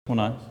Hold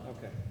on.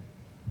 Okay.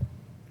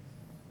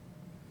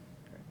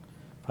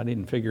 If I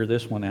didn't figure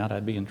this one out,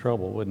 I'd be in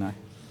trouble, wouldn't I?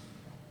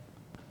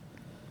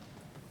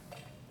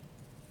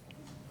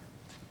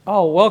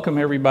 Oh, welcome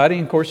everybody.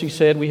 Of course, he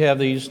said we have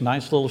these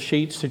nice little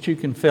sheets that you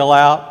can fill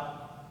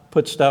out,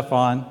 put stuff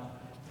on,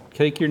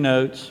 take your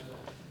notes,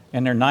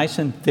 and they're nice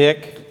and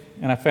thick.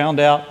 And I found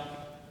out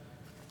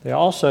they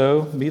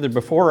also, either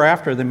before or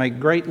after, they make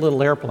great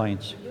little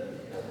airplanes.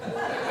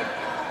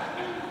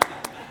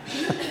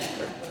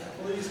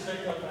 Please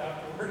pick up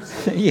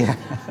afterwards. Yeah.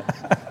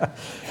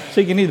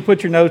 So you can either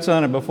put your notes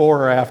on it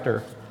before or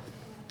after.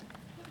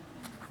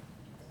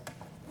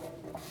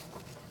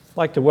 I'd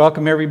like to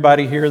welcome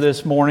everybody here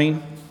this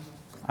morning.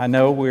 I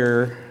know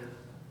we're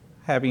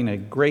having a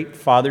great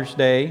Father's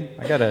Day.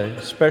 I got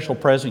a special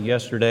present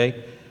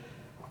yesterday.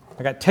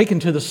 I got taken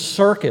to the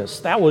circus.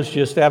 That was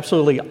just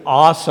absolutely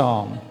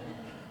awesome.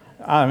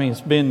 I mean, it's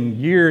been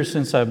years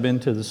since I've been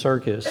to the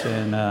circus,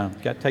 and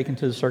got taken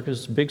to the circus.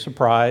 It's a big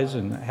surprise,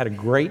 and had a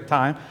great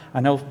time.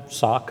 I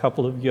saw a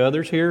couple of you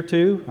others here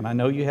too, and I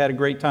know you had a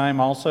great time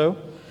also.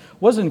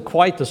 Wasn't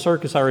quite the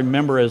circus I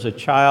remember as a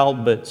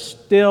child, but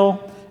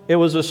still, it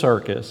was a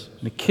circus.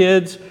 The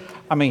kids,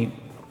 I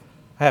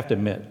have to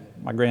admit,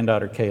 my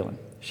granddaughter Kaylin,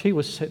 she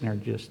was sitting there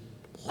just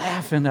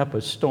laughing up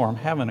a storm,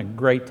 having a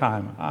great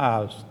time.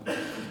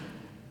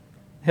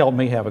 Helped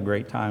me have a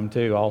great time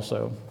too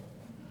also.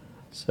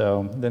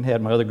 So then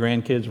had my other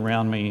grandkids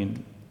around me,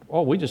 and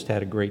we just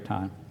had a great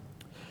time.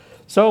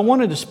 So I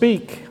wanted to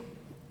speak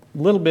a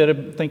little bit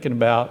of thinking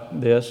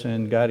about this,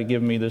 and God had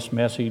given me this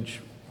message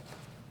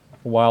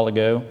a while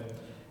ago,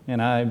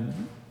 and I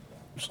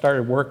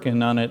started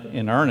working on it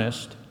in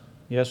earnest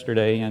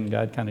yesterday, and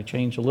God kind of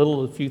changed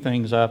a few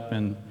things up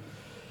and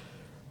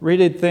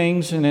redid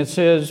things. And it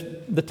says,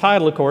 the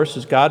title, of course,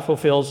 is God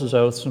Fulfills His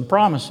Oaths and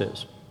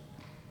Promises.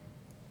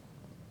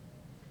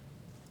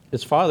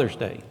 It's Father's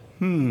Day.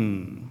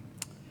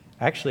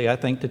 Actually, I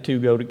think the two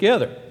go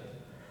together.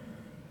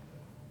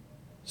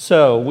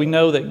 So we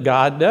know that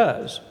God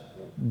does.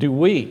 Do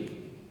we?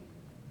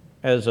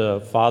 As a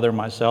father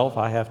myself,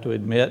 I have to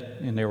admit,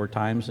 and there were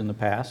times in the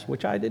past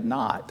which I did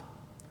not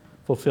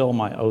fulfill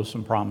my oaths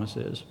and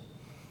promises.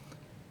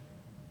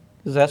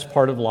 Because that's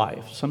part of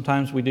life.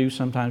 Sometimes we do,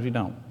 sometimes we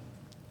don't.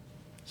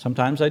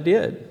 Sometimes I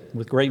did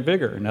with great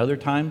vigor, and other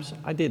times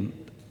I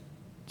didn't.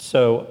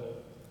 So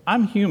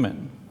I'm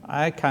human.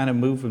 I kind of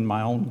move in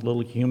my own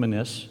little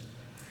humanness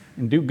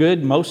and do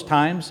good most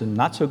times and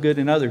not so good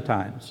in other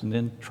times, and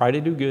then try to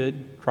do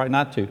good, try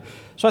not to.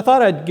 So I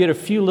thought I'd get a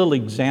few little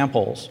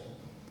examples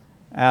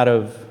out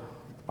of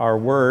our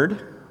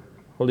Word,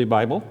 Holy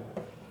Bible,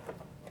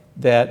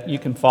 that you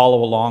can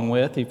follow along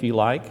with if you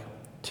like,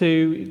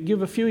 to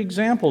give a few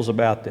examples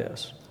about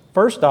this.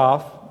 First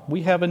off,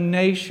 we have a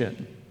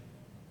nation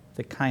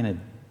that kind of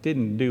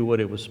didn't do what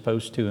it was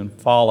supposed to and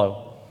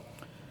follow.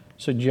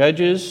 So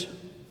Judges,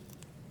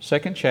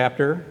 2nd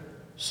chapter,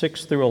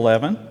 6 through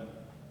 11.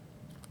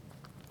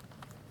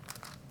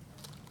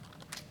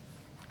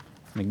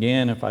 And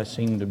again, if I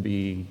seem to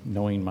be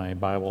knowing my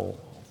Bible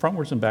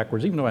frontwards and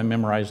backwards, even though I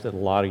memorized it a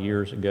lot of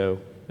years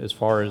ago, as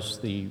far as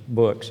the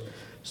books,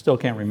 still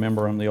can't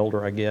remember them the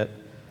older I get.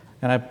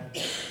 And I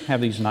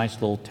have these nice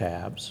little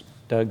tabs.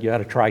 Doug, you ought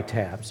to try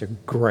tabs. They're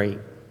great.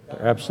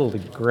 They're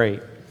absolutely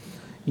great.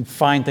 You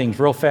find things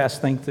real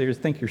fast,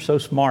 think you're so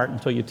smart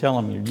until you tell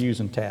them you're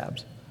using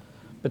tabs.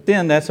 But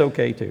then that's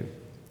okay too.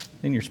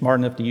 Then you're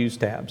smart enough to use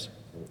tabs.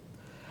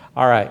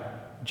 All right,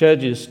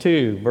 Judges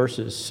 2,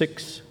 verses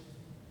 6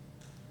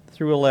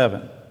 through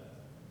 11.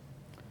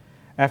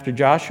 After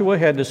Joshua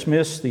had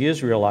dismissed the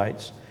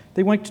Israelites,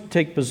 they went to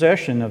take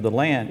possession of the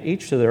land,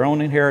 each to their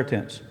own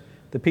inheritance.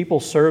 The people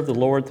served the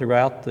Lord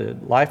throughout the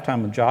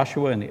lifetime of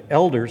Joshua, and the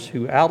elders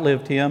who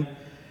outlived him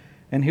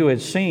and who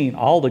had seen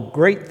all the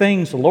great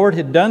things the Lord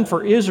had done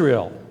for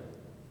Israel.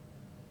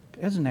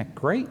 Isn't that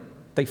great?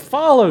 They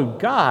followed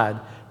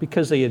God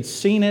because they had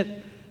seen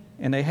it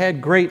and they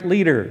had great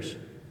leaders.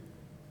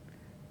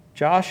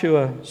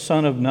 Joshua,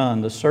 son of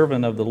Nun, the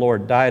servant of the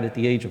Lord, died at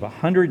the age of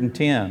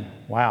 110.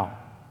 Wow.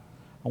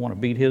 I want to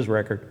beat his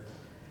record.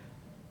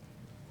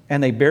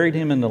 And they buried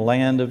him in the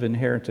land of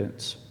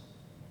inheritance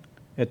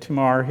at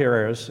Timar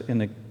Heres in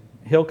the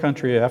hill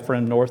country of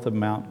Ephraim north of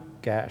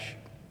Mount Gash.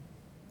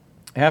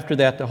 After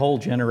that, the whole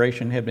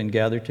generation had been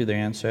gathered to their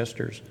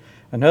ancestors.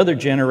 Another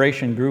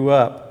generation grew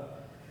up,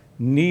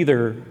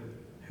 who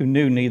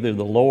knew neither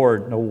the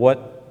Lord nor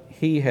what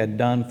he had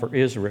done for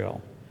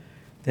Israel.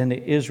 Then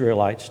the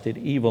Israelites did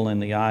evil in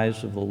the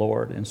eyes of the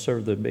Lord and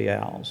served the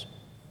Baals.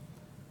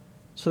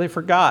 So they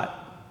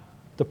forgot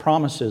the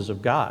promises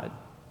of God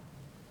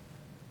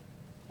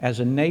as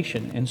a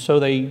nation. And so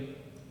they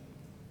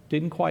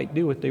didn't quite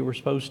do what they were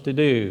supposed to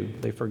do.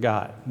 They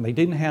forgot. And they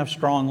didn't have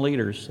strong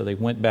leaders, so they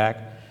went back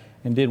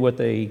and did what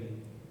they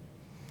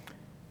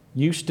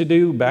used to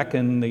do back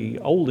in the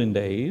olden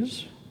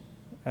days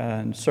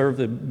and served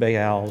the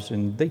Baals.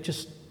 And they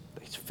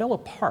fell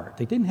apart.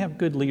 They didn't have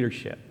good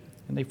leadership.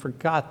 And they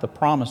forgot the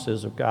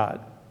promises of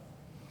God.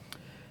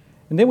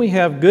 And then we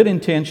have good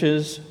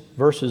intentions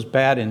versus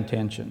bad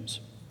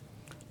intentions.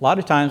 A lot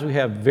of times we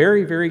have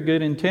very, very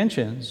good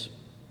intentions,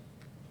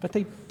 but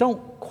they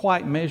don't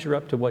quite measure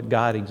up to what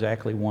God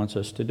exactly wants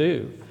us to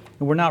do.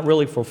 And we're not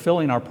really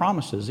fulfilling our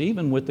promises,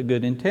 even with the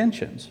good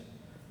intentions.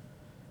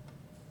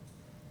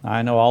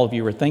 I know all of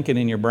you are thinking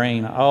in your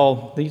brain,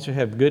 oh, these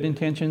have good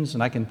intentions,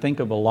 and I can think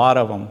of a lot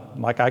of them,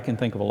 like I can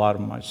think of a lot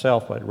of them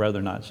myself, but I'd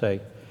rather not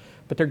say.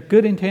 But they're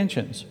good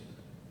intentions.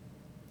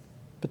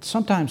 But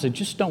sometimes they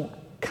just don't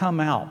come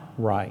out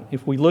right.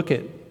 If we look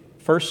at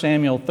 1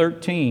 Samuel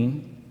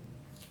 13,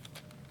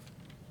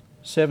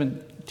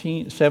 7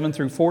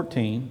 through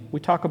 14, we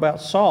talk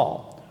about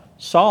Saul.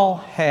 Saul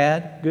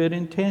had good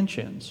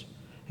intentions.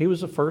 He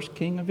was the first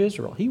king of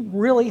Israel. He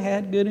really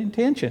had good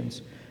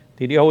intentions.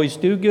 Did he always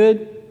do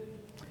good?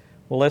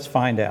 Well, let's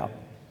find out.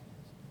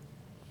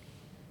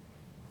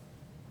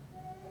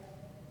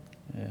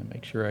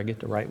 Make sure I get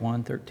the right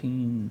one,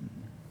 13.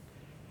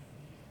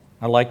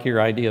 I like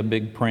your idea of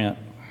big print,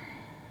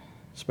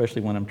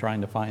 especially when I'm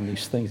trying to find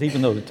these things.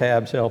 Even though the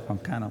tabs help, I'm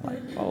kind of like,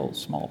 oh,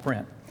 small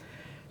print.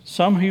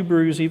 Some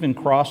Hebrews even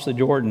crossed the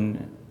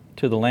Jordan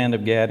to the land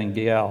of Gad and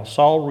Gilgal.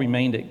 Saul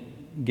remained at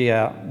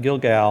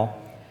Gilgal,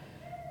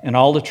 and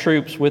all the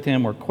troops with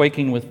him were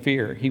quaking with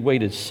fear. He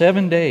waited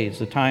 7 days,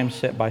 the time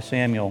set by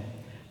Samuel.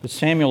 But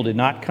Samuel did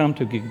not come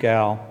to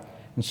Gilgal,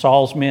 and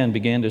Saul's men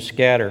began to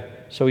scatter.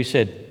 So he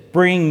said,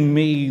 "Bring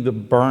me the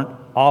burnt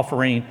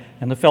offering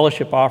and the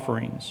fellowship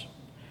offerings."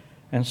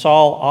 And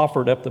Saul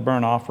offered up the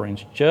burnt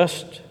offerings.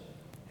 Just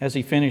as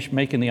he finished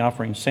making the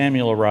offering,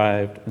 Samuel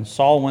arrived, and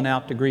Saul went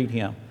out to greet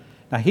him.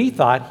 Now he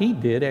thought he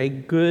did a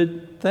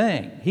good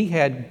thing. He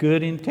had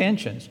good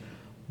intentions.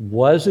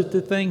 Was it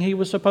the thing he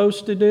was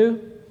supposed to do?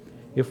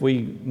 If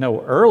we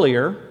know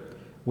earlier,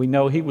 we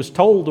know he was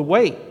told to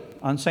wait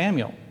on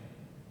Samuel.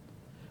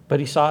 But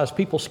he saw his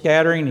people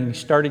scattering, and he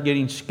started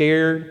getting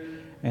scared,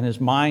 and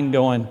his mind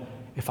going,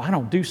 if I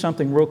don't do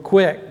something real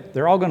quick,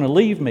 they're all going to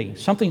leave me.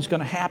 Something's going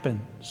to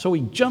happen. So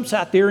he jumps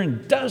out there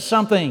and does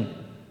something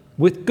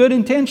with good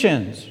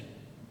intentions.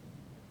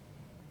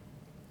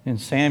 And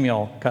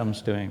Samuel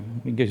comes to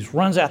him. He just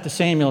runs out to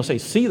Samuel and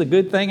says, "See the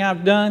good thing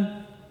I've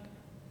done?"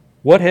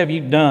 "What have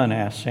you done?"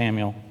 asked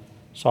Samuel.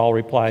 Saul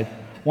replied,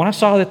 "When I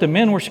saw that the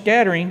men were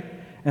scattering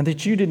and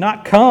that you did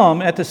not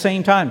come at the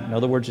same time," in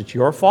other words, it's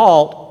your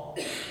fault,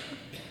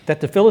 "that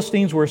the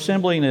Philistines were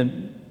assembling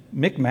in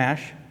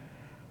Michmash,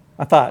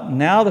 I thought,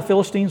 now the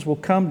Philistines will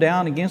come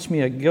down against me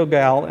at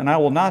Gilgal, and I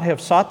will not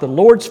have sought the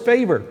Lord's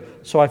favor.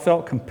 So I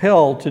felt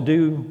compelled to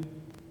do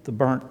the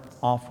burnt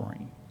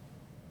offering."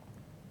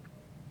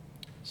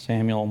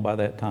 Samuel, by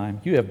that time,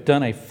 "You have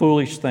done a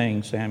foolish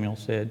thing," Samuel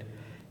said.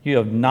 "You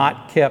have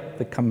not kept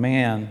the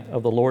command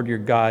of the Lord your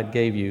God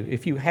gave you.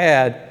 If you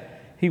had,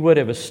 he would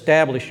have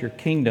established your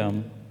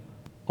kingdom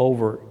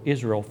over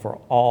Israel for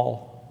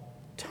all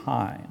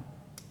time."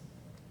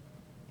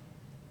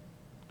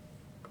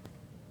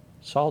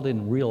 Saul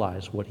didn't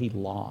realize what he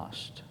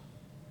lost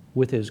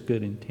with his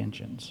good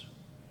intentions.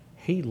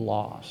 He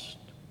lost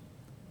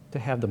to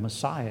have the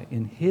Messiah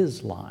in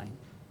his line.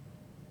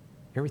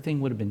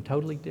 Everything would have been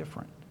totally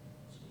different.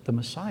 The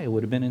Messiah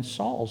would have been in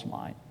Saul's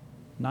line,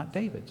 not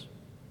David's.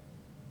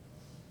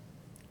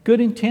 Good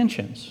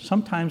intentions.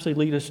 Sometimes they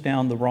lead us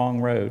down the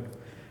wrong road.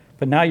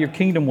 But now your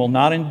kingdom will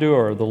not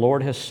endure. The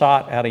Lord has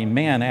sought out a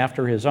man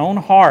after his own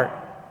heart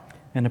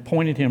and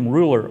appointed him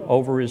ruler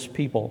over his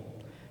people,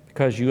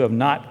 because you have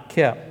not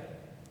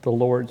kept the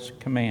Lord's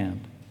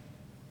command.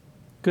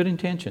 Good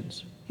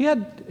intentions.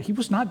 He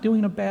was not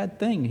doing a bad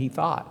thing, he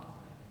thought.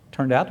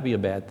 Turned out to be a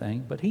bad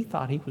thing, but he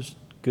thought he was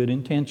good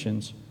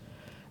intentions.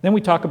 Then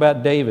we talk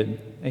about David,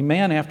 a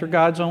man after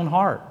God's own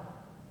heart.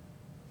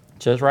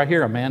 It says right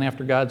here, a man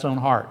after God's own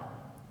heart.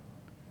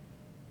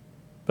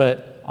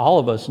 But all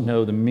of us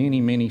know the many,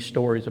 many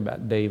stories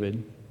about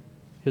David,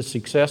 his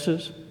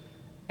successes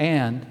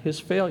and his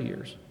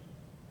failures.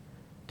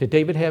 Did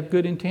David have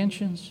good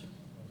intentions?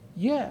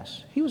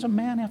 Yes. He was a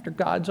man after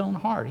God's own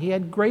heart. He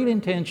had great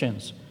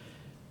intentions.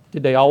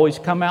 Did they always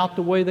come out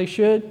the way they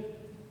should?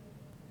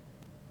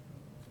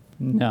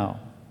 No.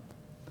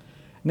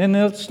 And then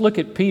let's look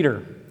at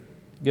Peter.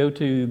 Go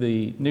to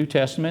the New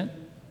Testament,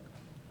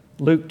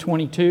 Luke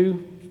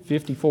 22,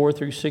 54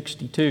 through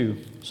 62.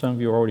 Some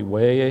of you are already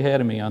way ahead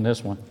of me on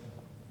this one.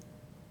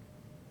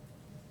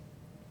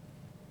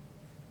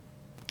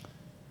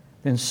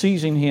 Then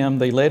seizing him,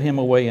 they led him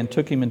away and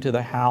took him into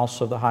the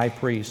house of the high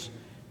priest.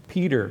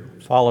 Peter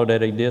followed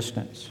at a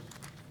distance.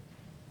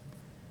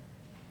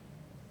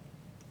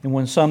 And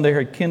when some there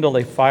had kindled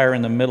a fire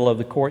in the middle of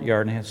the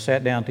courtyard and had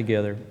sat down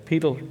together,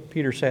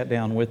 Peter sat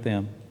down with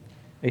them.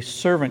 A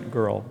servant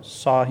girl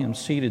saw him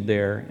seated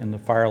there in the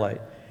firelight.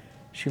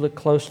 She looked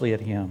closely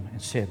at him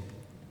and said,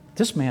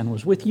 "This man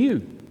was with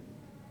you."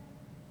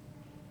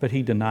 But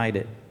he denied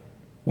it.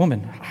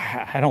 "Woman,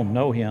 I don't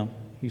know him,"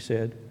 he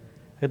said.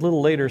 A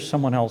little later,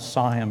 someone else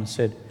saw him and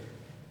said,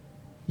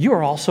 "You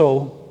are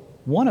also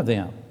one of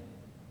them."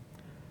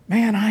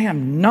 "Man, I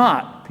am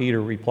not," Peter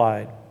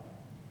replied.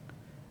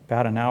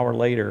 About an hour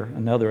later,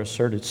 another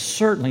asserted,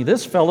 "Certainly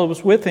this fellow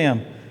was with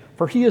him,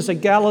 for he is a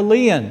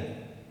Galilean."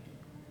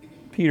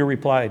 Peter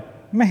replied,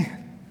 "Man,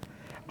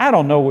 I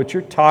don't know what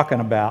you're talking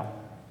about.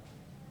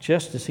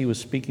 Just as he was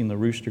speaking, the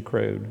rooster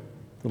crowed.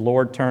 The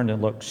Lord turned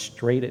and looked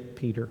straight at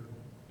Peter.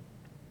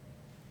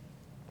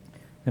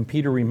 And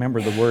Peter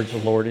remembered the words the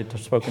Lord had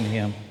spoken to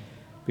him.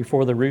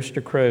 Before the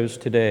rooster crows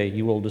today,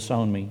 you will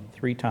disown me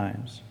 3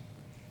 times.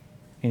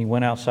 And he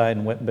went outside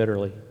and wept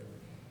bitterly.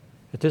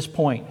 At this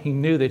point, he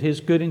knew that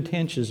his good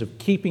intentions of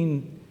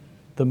keeping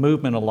the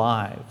movement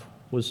alive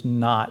was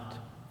not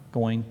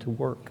going to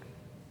work.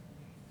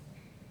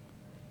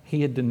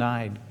 He had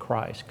denied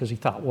Christ because he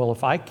thought, well,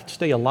 if I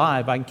stay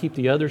alive, I can keep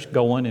the others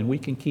going and we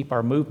can keep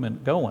our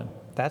movement going.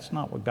 That's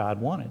not what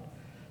God wanted.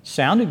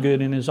 Sounded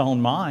good in his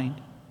own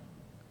mind,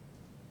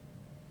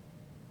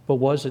 but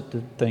was it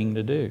the thing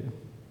to do?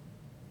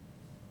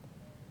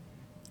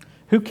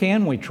 Who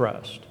can we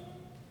trust?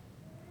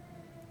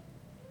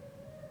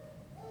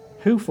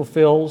 Who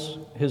fulfills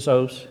his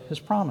oaths, his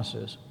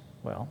promises?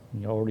 Well,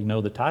 you already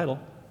know the title.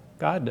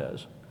 God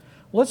does.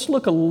 Let's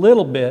look a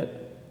little bit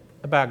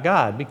about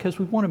God because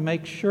we want to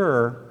make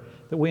sure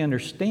that we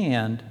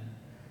understand,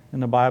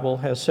 and the Bible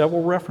has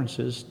several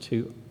references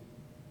to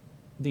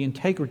the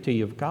integrity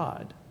of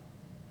God.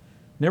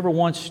 Never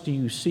once do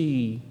you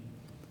see,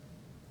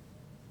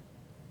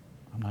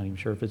 I'm not even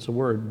sure if it's a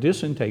word,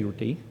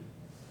 disintegrity,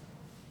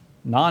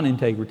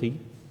 non-integrity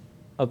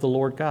of the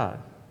Lord God.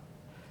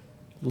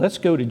 Let's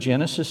go to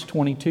Genesis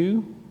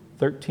 22,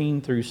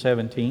 13 through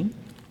 17.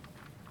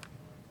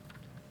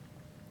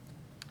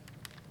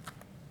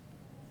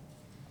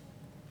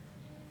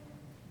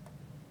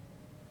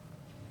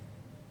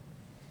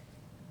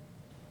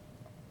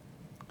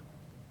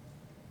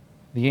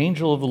 The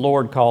angel of the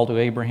Lord called to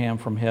Abraham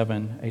from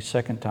heaven a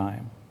second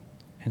time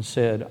and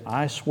said,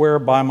 I swear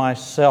by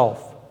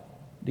myself,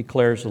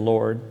 declares the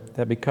Lord,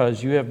 that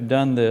because you have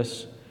done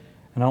this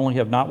and only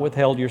have not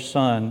withheld your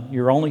son,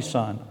 your only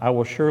son, I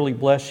will surely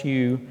bless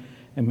you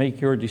and make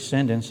your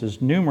descendants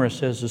as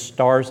numerous as the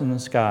stars in the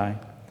sky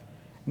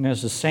and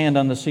as the sand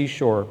on the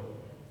seashore.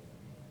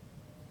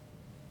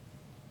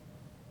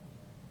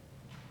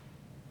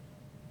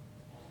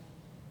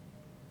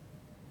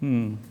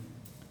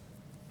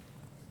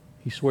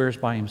 He swears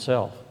by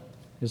himself.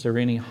 Is there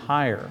any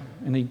higher?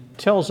 And he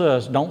tells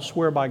us, don't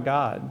swear by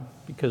God,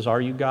 because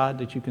are you God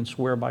that you can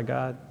swear by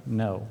God?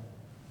 No.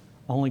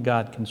 Only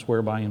God can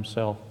swear by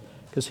himself,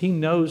 because he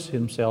knows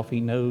himself. He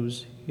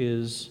knows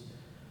he's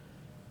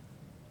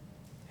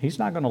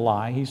not going to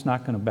lie. He's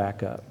not going to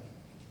back up.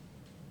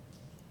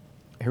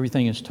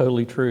 Everything is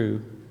totally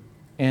true.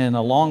 And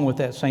along with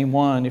that same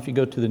one, if you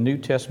go to the New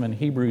Testament,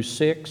 Hebrews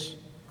 6,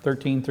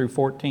 13 through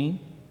 14,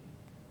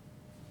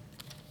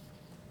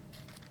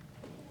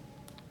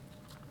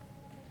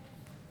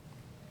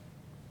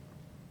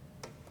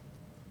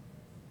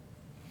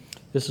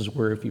 this is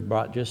where if you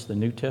brought just the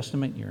New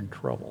Testament, you're in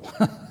trouble.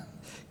 You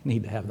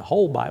need to have the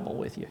whole Bible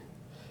with you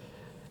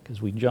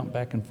because we jump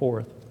back and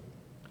forth.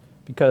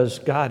 Because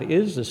God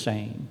is the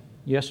same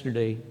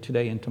yesterday,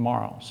 today, and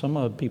tomorrow. Some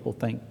of people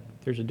think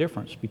there's a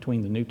difference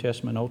between the New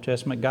Testament and Old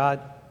Testament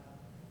God.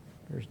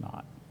 There's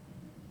not.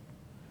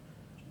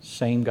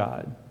 Same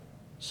God,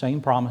 same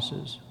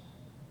promises,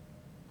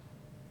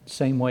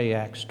 same way He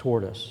acts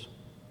toward us.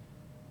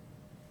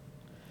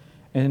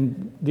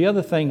 And the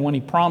other thing, when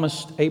He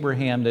promised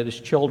Abraham that his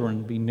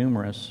children be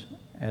numerous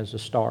as the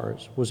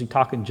stars, was He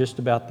talking just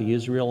about the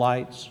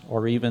Israelites,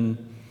 or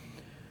even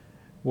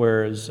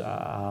whereas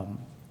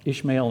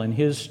Ishmael and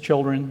his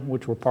children,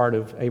 which were part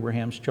of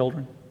Abraham's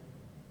children?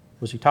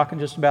 Was He talking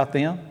just about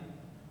them?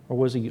 Or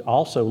was He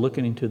also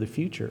looking into the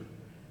future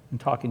and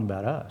talking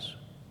about us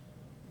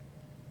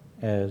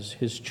as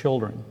His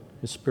children,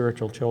 His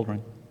spiritual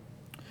children?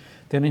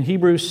 Then in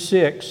Hebrews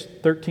 6,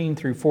 13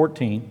 through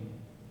 14,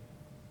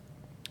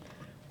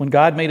 when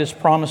God made His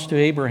promise to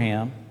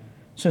Abraham,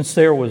 since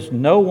there was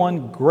no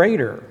one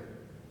greater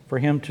for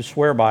him to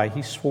swear by,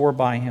 He swore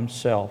by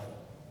Himself,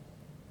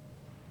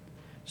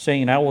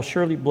 saying, I will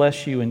surely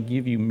bless you and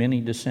give you many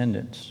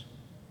descendants.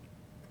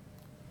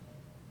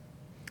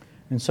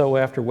 And so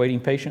after waiting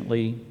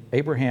patiently,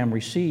 Abraham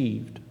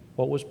received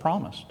what was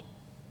promised.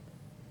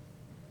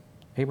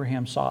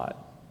 Abraham saw it.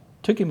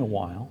 Took him a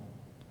while.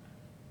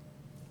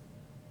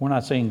 We're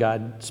not saying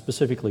God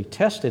specifically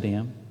tested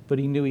him, but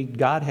he knew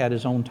God had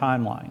His own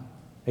timeline.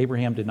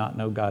 Abraham did not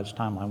know God's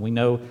timeline. We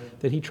know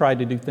that he tried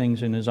to do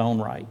things in his own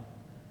right.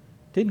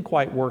 Didn't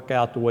quite work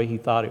out the way he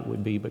thought it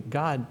would be, but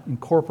God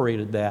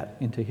incorporated that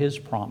into His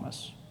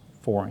promise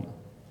for him.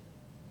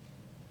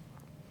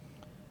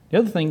 The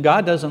other thing,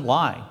 God doesn't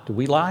lie. Do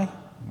we lie?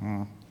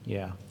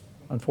 Yeah,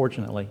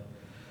 unfortunately.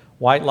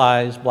 White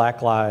lies,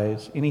 black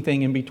lies,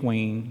 anything in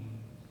between,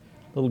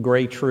 little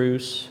gray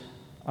truths,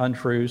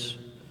 untruths.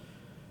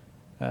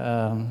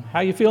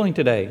 How you feeling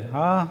today?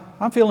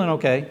 I'm feeling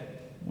okay,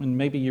 when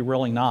maybe you're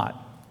really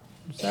not.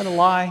 Is that a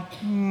lie?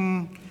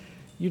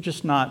 You're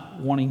just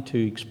not wanting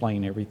to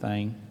explain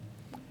everything.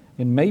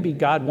 And maybe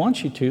God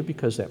wants you to,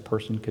 because that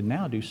person could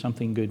now do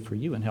something good for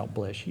you and help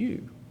bless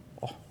you.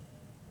 Oh,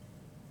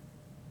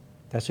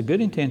 that's a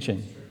good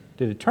intention.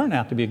 Did it turn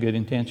out to be a good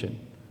intention?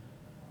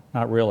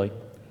 Not really.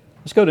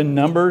 Let's go to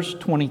Numbers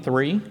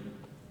 23.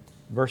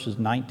 verses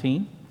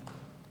 19.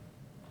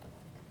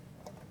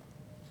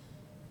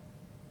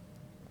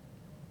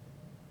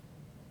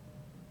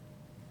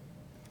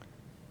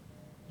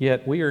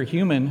 Yet we are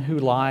human who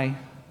lie,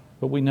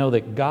 but we know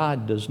that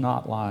God does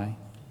not lie.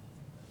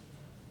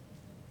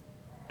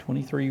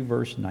 23,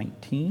 verse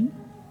 19.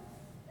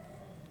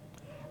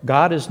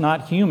 God is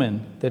not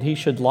human that he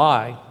should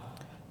lie,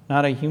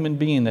 not a human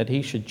being that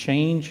he should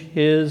change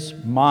his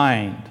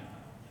mind.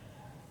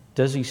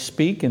 Does he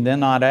speak and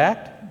then not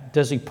act?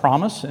 Does he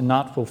promise and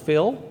not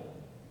fulfill?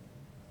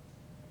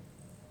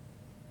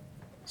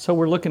 So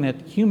we're looking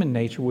at human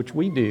nature, which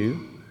we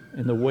do,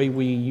 and the way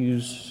we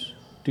use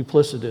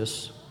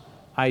duplicitous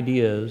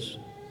ideas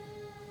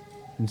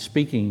in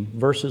speaking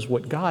versus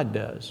what God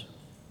does.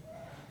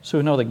 So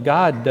we know that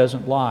God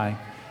doesn't lie.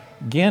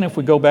 Again, if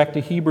we go back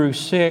to Hebrews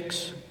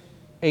 6,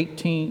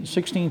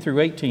 16 through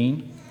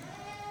 18,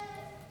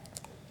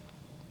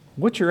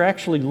 what you're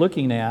actually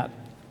looking at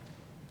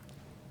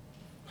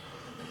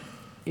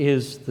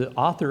is the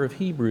author of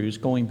Hebrews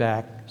going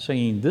back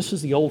saying, this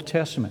is the Old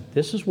Testament.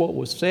 This is what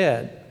was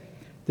said.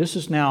 This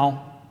is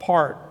now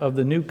part of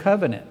the new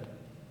covenant.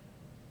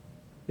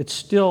 It's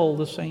still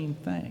the same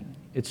thing.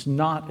 It's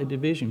not a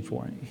division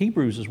for it.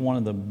 Hebrews is one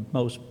of the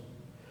most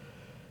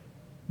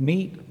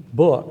neat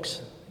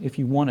books if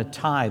you want to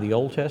tie the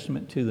Old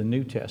Testament to the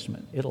New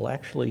Testament. It'll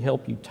actually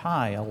help you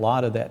tie a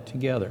lot of that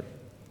together.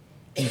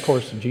 And of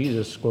course,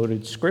 Jesus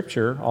quoted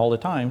Scripture all the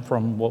time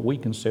from what we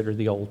consider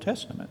the Old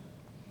Testament.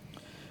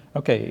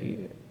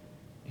 Okay,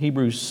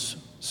 Hebrews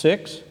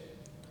 6,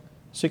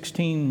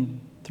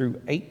 16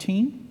 through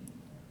 18.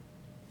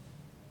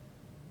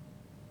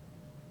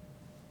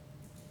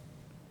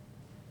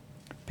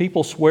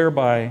 People swear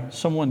by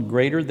someone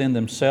greater than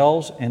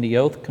themselves, and the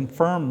oath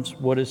confirms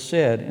what is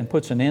said and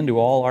puts an end to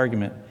all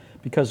argument.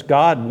 Because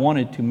God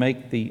wanted to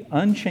make the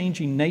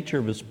unchanging nature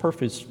of his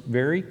purpose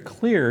very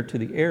clear to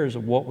the heirs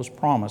of what was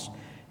promised,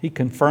 he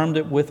confirmed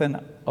it with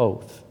an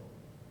oath.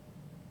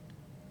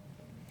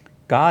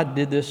 God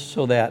did this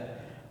so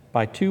that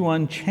by two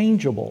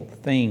unchangeable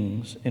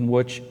things in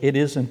which it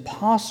is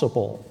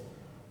impossible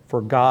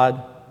for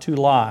God to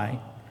lie,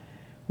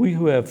 we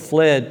who have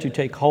fled to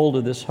take hold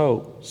of this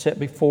hope set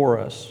before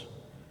us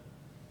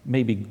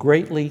may be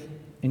greatly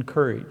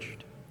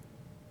encouraged.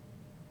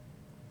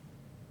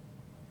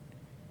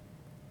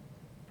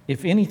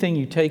 If anything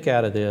you take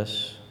out of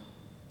this,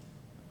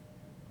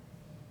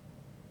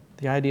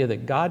 the idea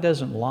that God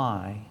doesn't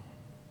lie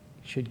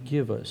should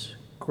give us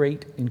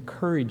great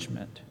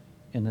encouragement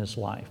in this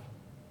life.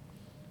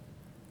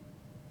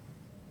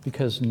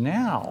 Because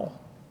now,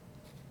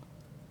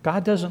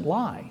 God doesn't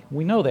lie.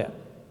 We know that.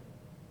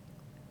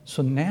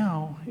 So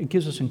now it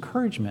gives us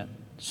encouragement.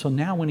 So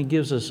now when he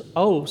gives us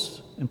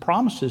oaths and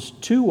promises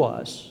to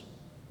us,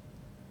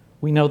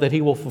 we know that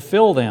he will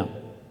fulfill them.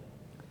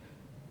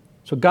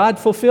 So God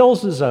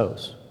fulfills his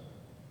oaths,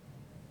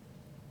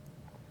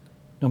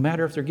 no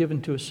matter if they're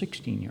given to a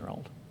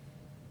 16-year-old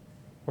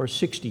or a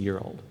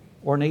 60-year-old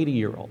or an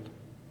 80-year-old.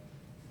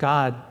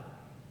 God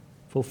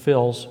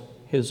fulfills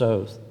his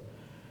oath.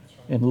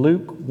 In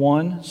Luke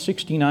 1,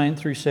 69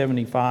 through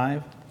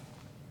 75,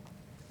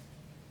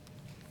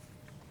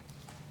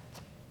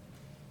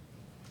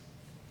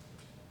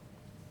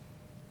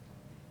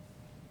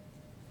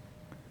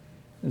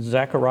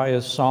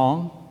 Zechariah's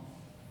song.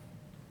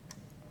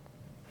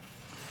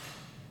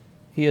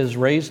 He has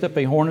raised up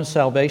a horn of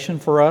salvation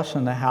for us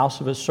in the house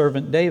of his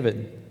servant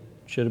David.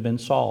 Should have been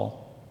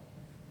Saul,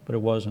 but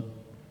it wasn't.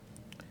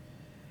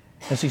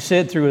 As he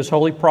said through his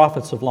holy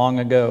prophets of long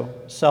ago,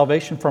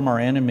 salvation from our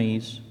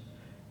enemies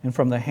and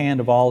from the hand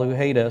of all who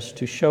hate us,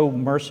 to show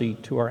mercy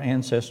to our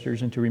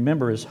ancestors and to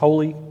remember his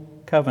holy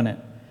covenant,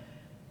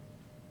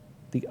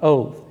 the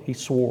oath he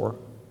swore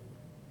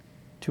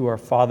to our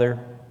father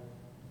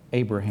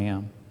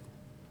Abraham,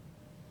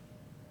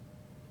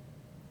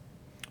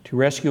 to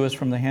rescue us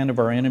from the hand of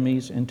our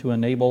enemies and to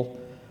enable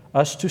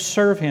us to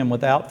serve him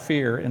without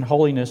fear in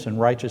holiness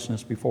and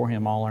righteousness before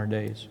him all our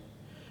days.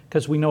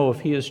 Because we know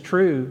if he is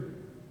true,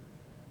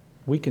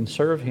 we can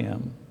serve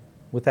him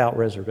without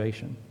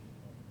reservation.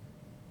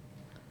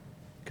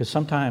 Because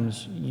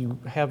sometimes you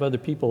have other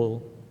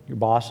people, your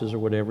bosses or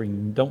whatever,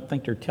 and you don't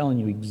think they're telling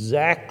you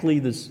exactly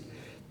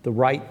the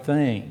right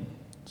thing.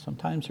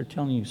 Sometimes they're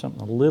telling you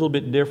something a little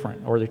bit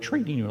different, or they're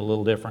treating you a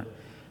little different.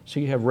 So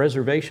you have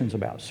reservations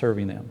about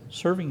serving them.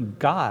 Serving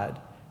God,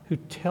 who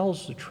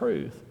tells the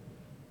truth,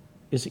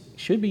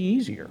 should be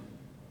easier.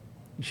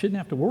 You shouldn't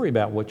have to worry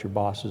about what your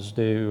bosses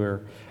do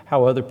or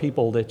how other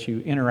people that you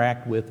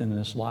interact with in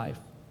this life.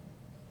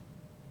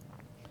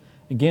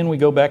 Again, we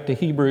go back to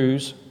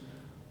Hebrews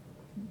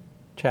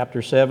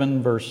chapter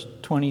 7, verse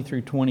 20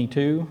 through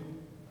 22.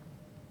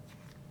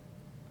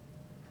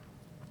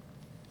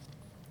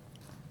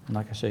 And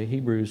like I say,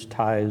 Hebrews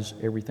ties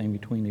everything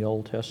between the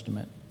Old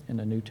Testament and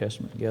the New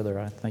Testament together.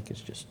 I think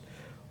it's just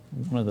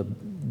one of the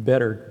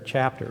better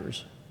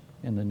chapters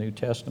in the New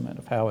Testament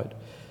of how it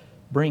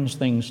brings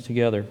things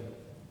together.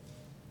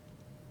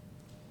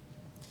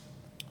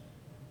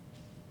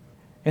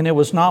 And it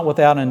was not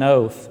without an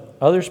oath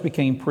Others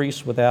became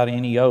priests without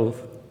any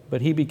oath,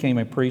 but he became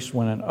a priest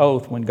when an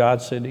oath, when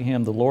God said to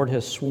him, "The Lord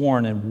has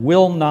sworn and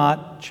will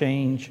not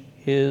change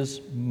his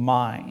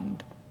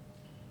mind."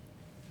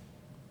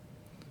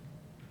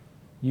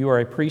 You are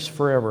a priest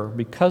forever.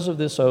 Because of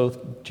this oath,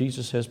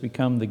 Jesus has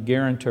become the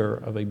guarantor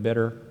of a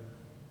better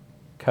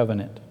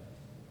covenant.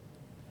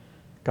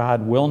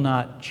 God will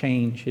not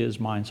change his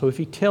mind. So if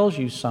he tells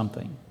you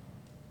something,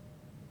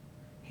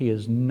 he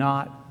is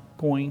not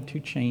going to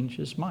change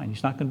his mind.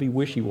 He's not going to be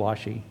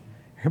wishy-washy.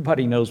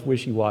 Everybody knows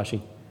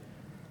wishy-washy.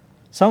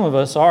 Some of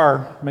us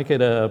make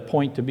it a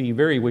point to be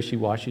very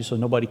wishy-washy so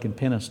nobody can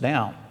pin us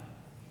down.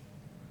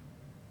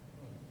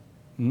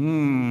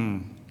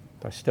 Did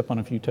I step on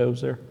a few toes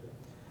there?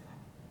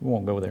 We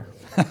won't go there.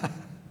 My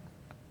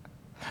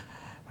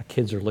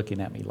kids are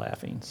looking at me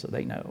laughing, so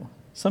they know.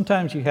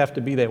 Sometimes you have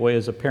to be that way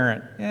as a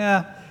parent.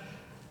 Yeah,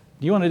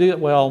 do you want to do it?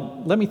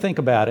 Well, let me think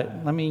about it.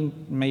 I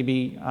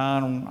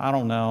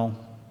don't know.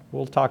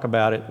 We'll talk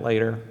about it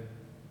later.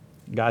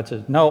 God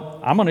says, no,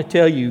 I'm going to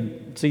tell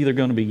you it's either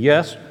going to be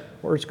yes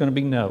or it's going to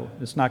be no.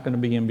 It's not going to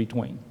be in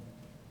between.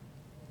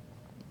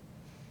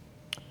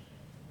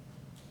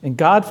 And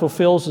God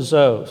fulfills his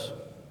oaths.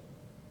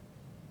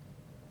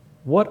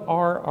 What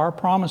are our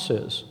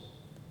promises?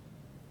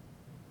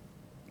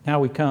 Now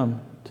we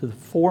come to the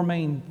four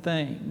main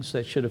things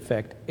that should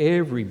affect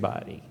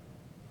everybody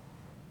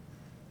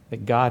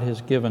that God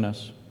has given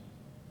us.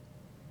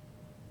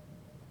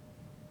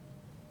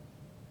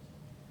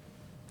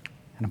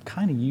 And I'm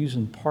kind of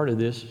using part of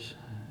this,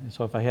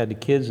 so if I had the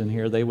kids in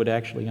here, they would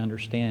actually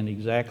understand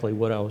exactly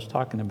what I was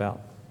talking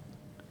about.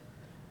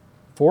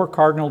 Four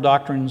cardinal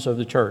doctrines of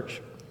the church,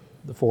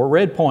 the four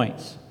red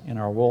points in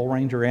our Royal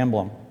Ranger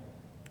emblem.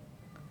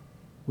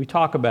 We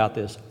talk about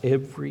this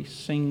every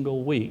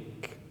single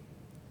week.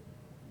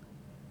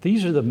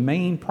 These are the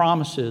main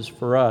promises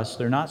for us.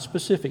 They're not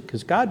specific,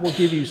 because God will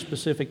give you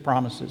specific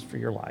promises for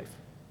your life.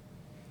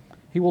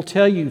 He will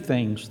tell you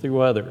things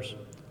through others,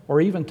 or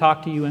even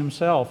talk to you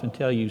himself and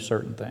tell you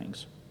certain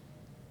things.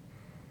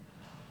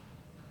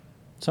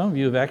 Some of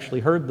you have actually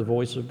heard the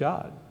voice of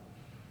God.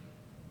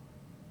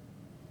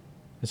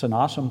 It's an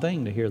awesome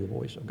thing to hear the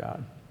voice of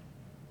God.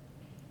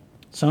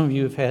 Some of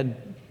you have had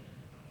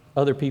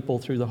other people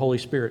through the Holy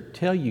Spirit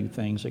tell you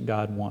things that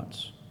God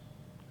wants.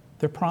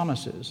 They're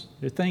promises.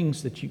 They're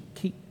things that you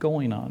keep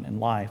going on in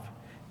life.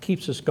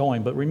 Keeps us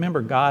going. But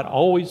remember, God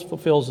always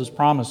fulfills his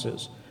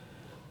promises.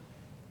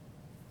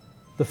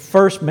 The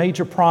first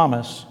major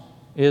promise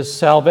is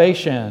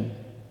salvation.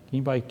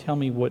 Anybody tell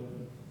me what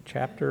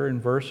chapter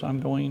and verse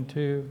I'm going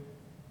to?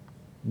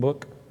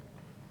 Book?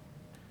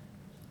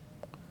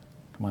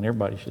 Come on,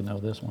 everybody should know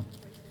this one.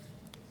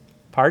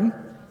 Pardon?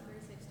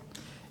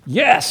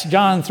 Yes,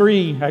 John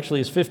 3.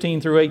 Actually, it's 15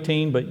 through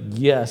 18, but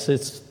yes,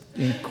 it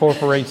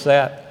incorporates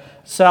that.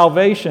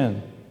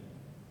 Salvation.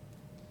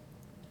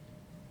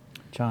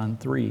 John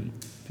 3,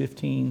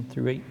 15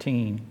 through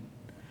 18.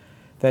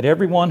 That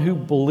everyone who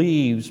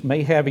believes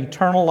may have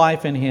eternal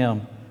life in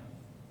him.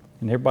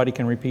 And everybody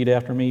can repeat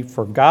after me.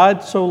 For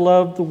God so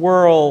loved the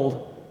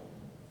world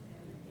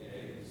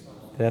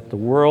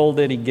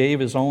that he gave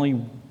his only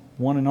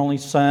one and only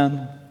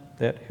Son,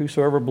 that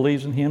whosoever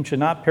believes in him should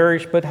not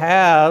perish but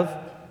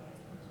have.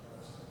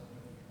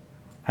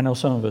 I know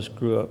some of us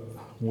grew up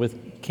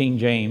with King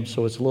James,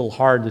 so it's a little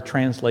hard to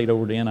translate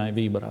over to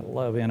NIV, but I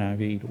love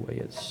NIV, the way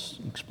it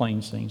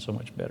explains things so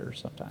much better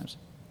sometimes.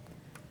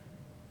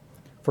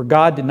 For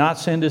God did not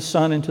send his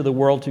Son into the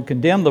world to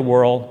condemn the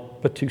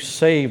world, but to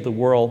save the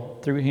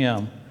world through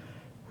him.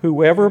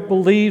 Whoever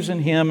believes in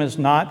him is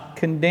not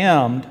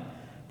condemned,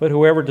 but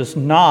whoever does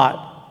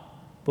not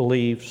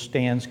believe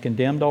stands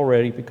condemned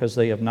already, because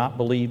they have not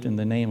believed in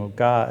the name of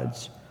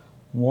God's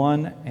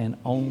one and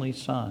only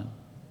Son.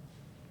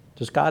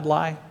 Does God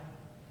lie?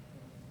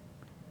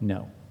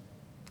 No.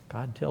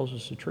 God tells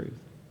us the truth.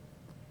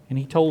 And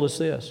he told us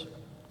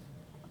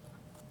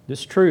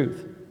this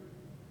truth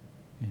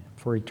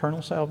for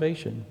eternal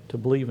salvation, to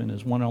believe in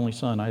his one and only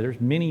Son. Now, there's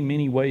many,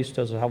 many ways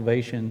to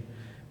salvation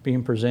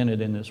being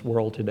presented in this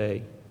world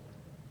today.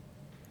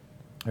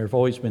 There have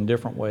always been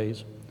different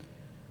ways.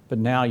 But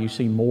now you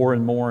see more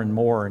and more and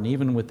more. And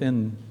even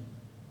within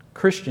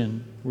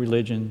Christian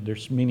religion,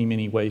 there's many,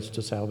 many ways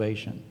to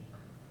salvation.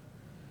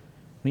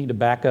 We need to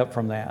back up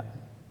from that.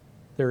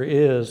 There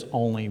is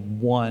only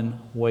one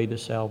way to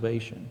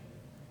salvation,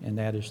 and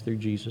that is through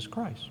Jesus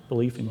Christ,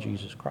 belief in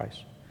Jesus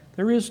Christ.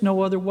 There is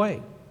no other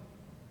way.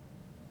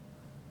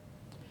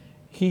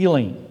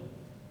 Healing.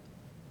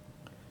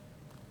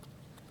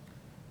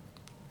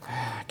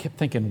 I kept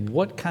thinking,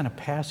 what kind of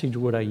passage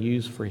would I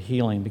use for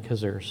healing?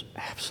 Because there's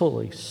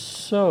absolutely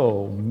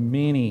so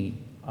many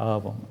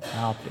of them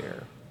out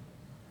there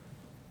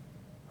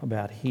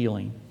about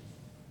healing.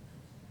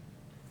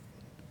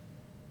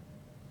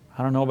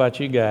 I don't know about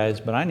you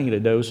guys, but I need a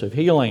dose of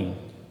healing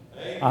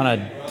on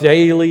a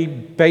daily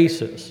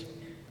basis.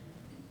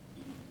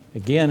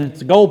 Again, it's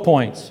the goal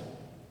points: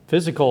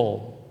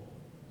 physical,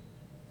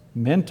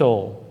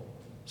 mental,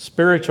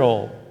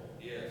 spiritual.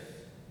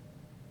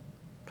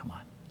 Come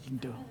on, you can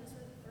do it.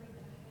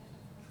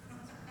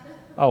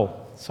 Oh,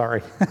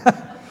 sorry.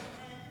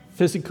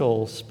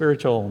 Physical,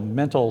 spiritual,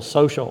 mental,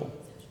 social.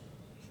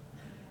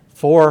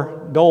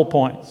 4 goal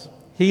points.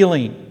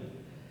 Healing.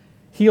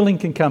 Healing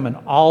can come in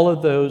all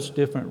of those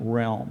different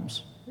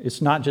realms.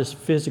 It's not just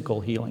physical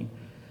healing.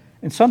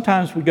 And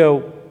sometimes we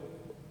go,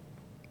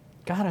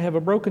 God, I have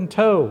a broken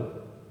toe.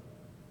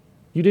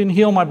 You didn't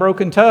heal my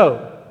broken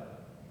toe.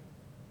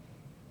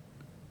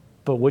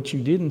 But what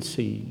you didn't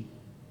see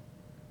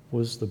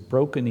was the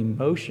broken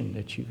emotion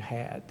that you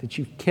had, that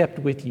you kept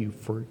with you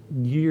for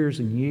years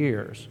and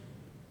years,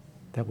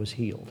 that was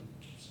healed.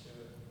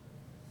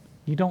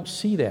 You don't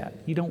see that.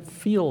 You don't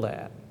feel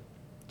that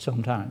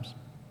sometimes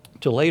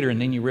till later,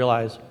 and then you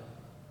realize,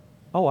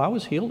 oh, I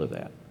was healed of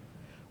that.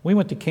 We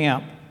went to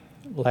camp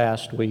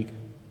last week.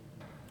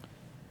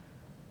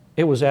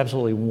 It was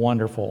absolutely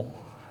wonderful.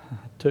 I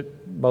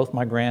took both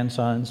my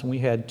grandsons, and we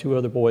had 2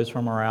 other boys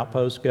from our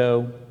outpost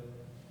go.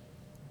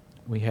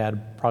 We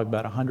had probably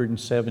about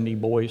 170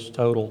 boys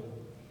total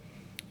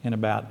and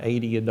about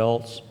 80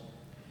 adults.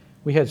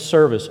 We had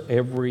service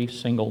every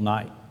single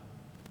night,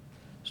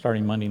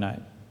 starting Monday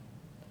night.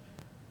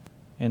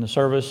 And the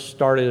service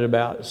started at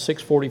about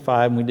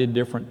 6:45, and we did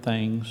different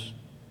things.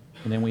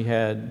 And then we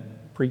had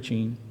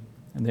preaching,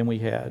 and then we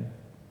had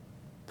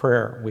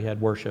prayer, we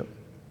had worship.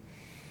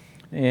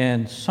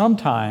 And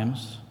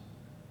sometimes,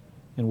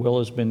 and Will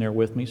has been there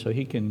with me, so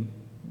he can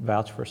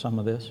vouch for some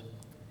of this,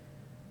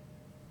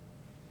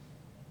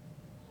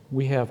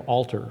 we have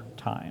altar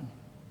time.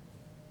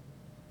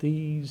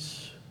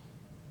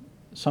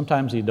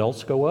 Sometimes the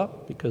adults go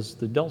up because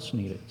the adults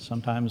need it.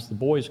 Sometimes the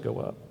boys go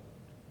up.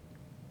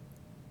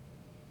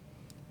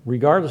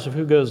 Regardless of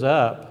who goes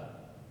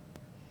up,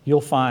 you'll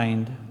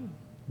find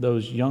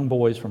those young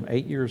boys from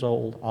 8 years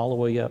old all the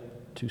way up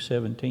to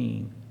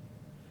 17.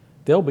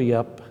 They'll be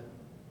up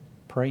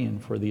praying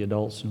for the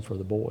adults and for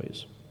the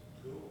boys.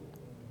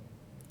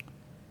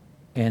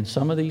 And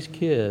some of these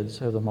kids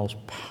have the most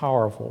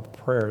powerful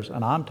prayers.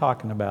 And I'm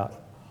talking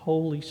about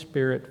Holy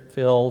Spirit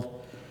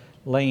filled,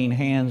 laying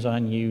hands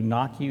on you,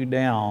 knock you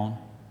down,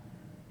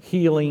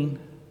 healing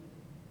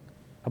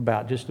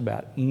about just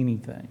about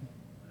anything.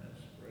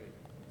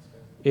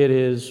 It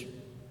is,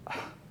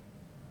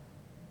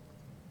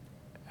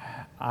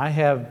 I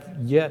have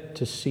yet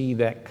to see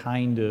that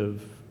kind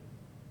of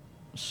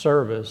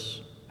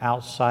service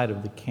outside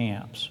of the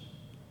camps.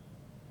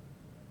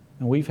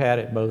 And we've had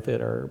it both at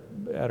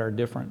our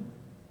different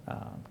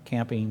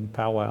camping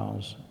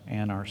powwows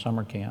and our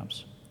summer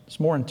camps. It's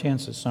more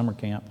intense at summer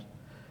camps.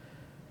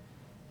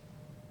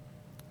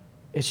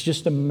 It's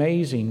just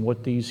amazing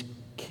what these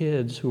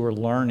kids who are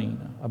learning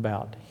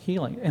about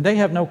healing, and they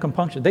have no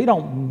compunction. They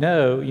don't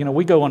know,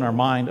 we go in our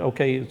mind,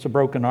 okay, it's a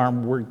broken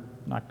arm, we're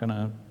not going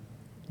to,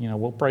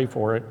 we'll pray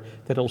for it,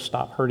 that it'll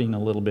stop hurting a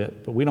little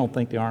bit, but we don't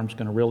think the arm's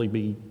going to really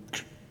be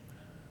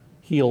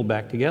healed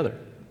back together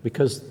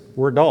because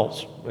we're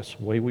adults. That's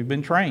the way we've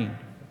been trained.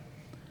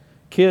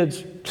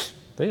 Kids,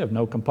 they have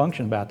no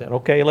compunction about that.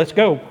 Okay, let's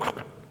go.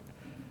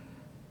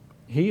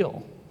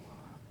 Heal.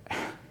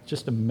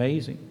 Just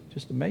amazing.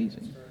 Just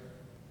amazing.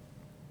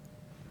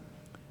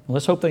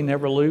 Let's hope they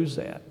never lose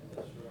that.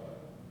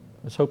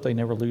 Let's hope they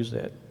never lose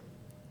that.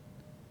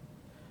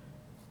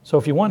 So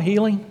if you want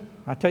healing,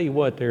 I tell you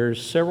what,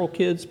 there's several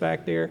kids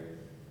back there.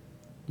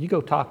 You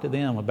go talk to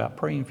them about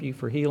praying for you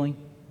for healing.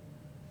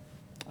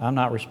 I'm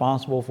not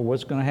responsible for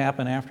what's going to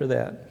happen after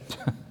that.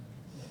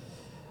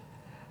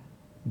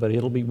 But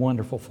it'll be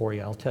wonderful for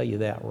you. I'll tell you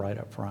that right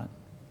up front.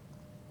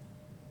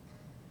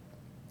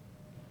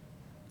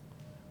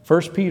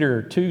 1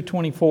 Peter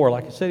 2:24,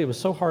 like I said, it was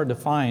so hard to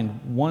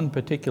find one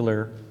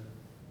particular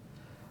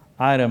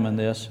item in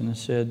this, and it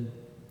said,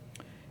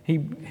 He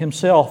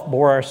himself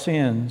bore our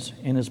sins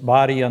in his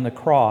body on the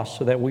cross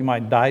so that we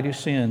might die to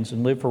sins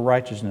and live for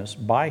righteousness.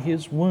 By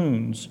his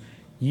wounds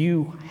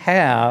you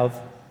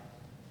have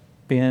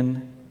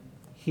been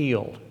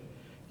healed.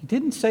 He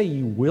didn't say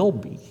you will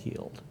be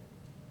healed.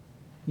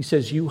 He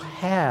says you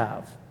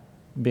have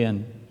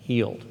been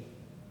healed.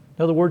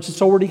 In other words,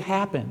 it's already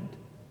happened.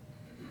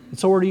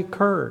 It's already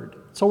occurred.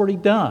 It's already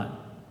done.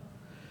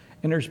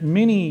 And there's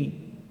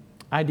many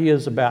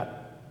ideas about,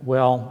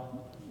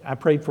 well, I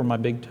prayed for my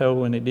big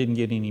toe and it didn't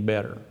get any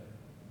better,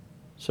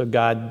 so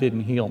God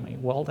didn't heal me.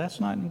 Well, that's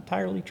not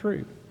entirely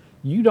true.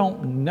 You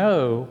don't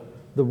know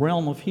the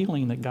realm of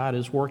healing that God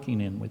is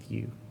working in with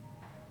you.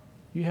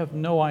 You have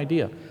no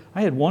idea.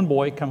 I had one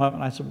boy come up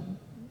and I said,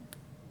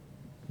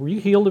 were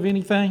you healed of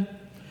anything?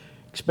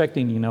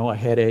 Expecting, a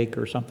headache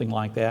or something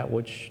like that,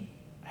 which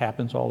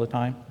happens all the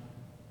time.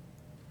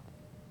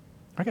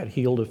 I got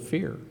healed of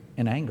fear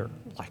and anger.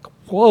 Like,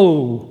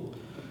 whoa,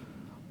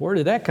 where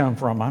did that come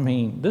from? I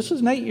mean, this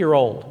is an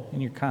 8-year-old.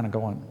 And you're kind of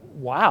going,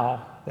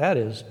 wow, that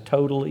is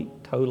totally,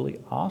 totally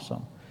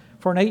awesome.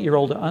 For an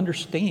 8-year-old to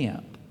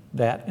understand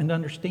that and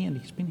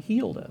understand he's been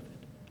healed of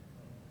it.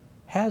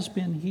 Has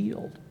been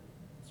healed.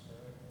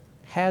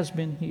 Has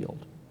been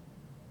healed.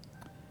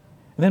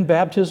 And then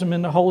baptism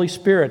in the Holy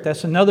Spirit.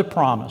 That's another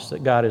promise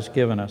that God has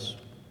given us.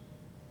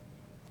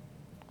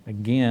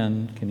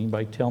 Again, can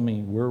anybody tell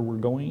me where we're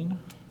going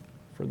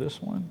for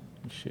this one?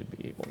 You should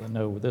be able to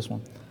know with this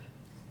one.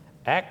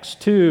 Acts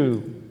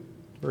 2,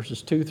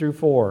 verses 2 through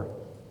 4.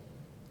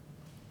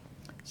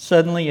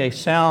 Suddenly a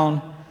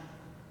sound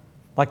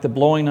like the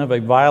blowing of a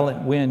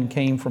violent wind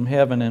came from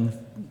heaven and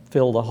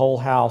filled the whole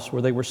house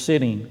where they were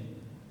sitting.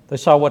 They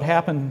saw what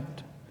happened,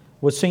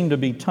 what seemed to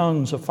be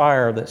tongues of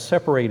fire that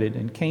separated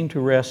and came to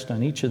rest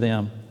on each of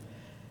them.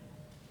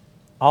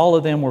 All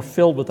of them were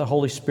filled with the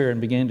Holy Spirit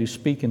and began to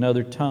speak in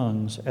other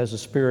tongues as the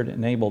Spirit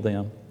enabled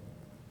them.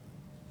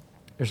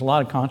 There's a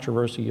lot of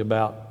controversy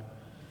about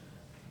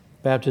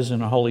baptism in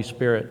the Holy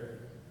Spirit.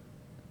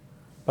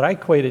 But I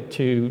equate it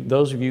to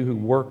those of you who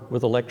work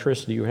with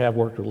electricity or have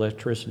worked with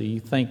electricity.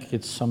 You think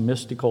it's some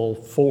mystical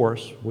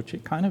force, which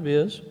it kind of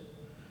is,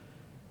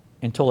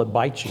 until it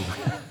bites you.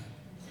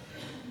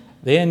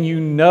 Then you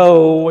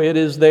know it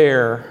is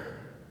there.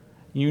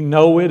 You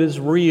know it is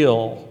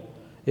real.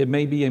 It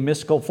may be a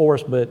mystical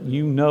force, but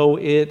you know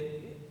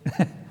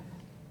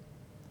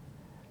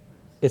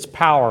its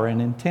power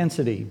and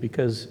intensity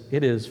because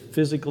it has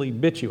physically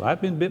bit you. I've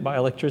been bit by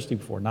electricity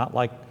before, not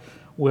like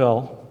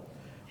Will,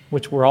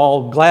 which we're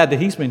all glad that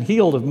he's been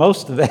healed of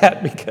most of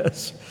that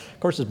because, of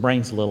course, his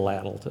brain's a little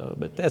addled,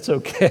 but that's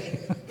okay.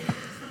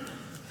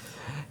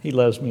 He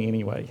loves me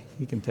anyway,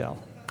 you can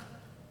tell.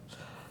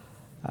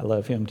 I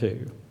love him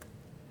too.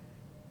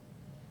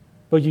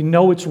 But you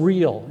know it's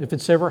real. If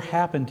it's ever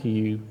happened to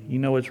you, you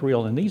know it's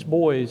real. And these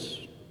boys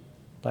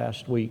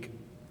last week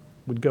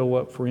would go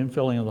up for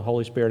infilling of the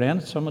Holy Spirit,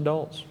 and some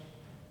adults.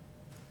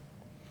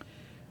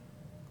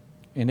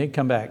 And they'd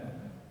come back.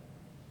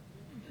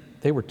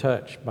 They were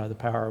touched by the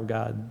power of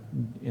God,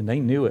 and they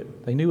knew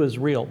it. They knew it was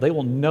real. They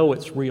will know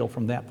it's real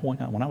from that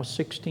point on. When I was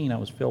 16, I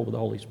was filled with the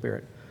Holy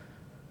Spirit.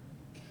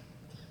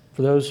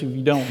 For those of you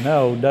who don't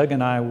know, Doug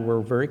and I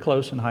were very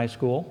close in high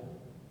school,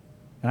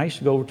 and I used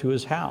to go over to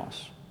his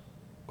house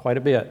quite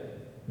a bit.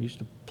 We used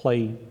to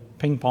play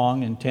ping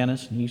pong and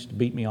tennis, and he used to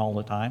beat me all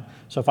the time.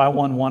 So if I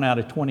won 1 out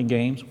of 20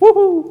 games,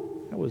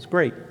 woohoo, that was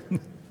great.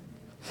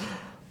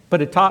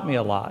 But it taught me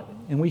a lot.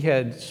 And we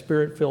had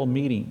spirit-filled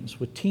meetings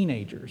with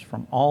teenagers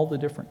from all the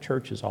different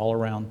churches all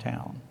around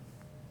town.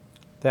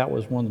 That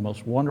was one of the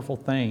most wonderful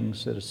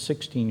things that a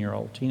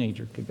 16-year-old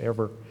teenager could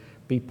ever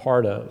be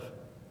part of.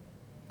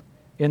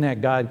 In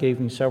that, God gave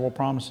me several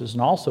promises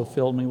and also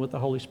filled me with the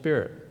Holy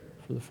Spirit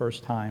for the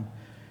first time.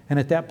 And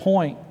at that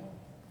point,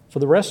 for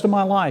the rest of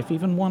my life,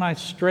 even when I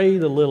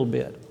strayed a little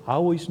bit, I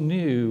always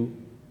knew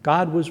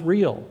God was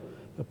real.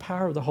 The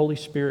power of the Holy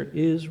Spirit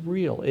is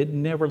real. It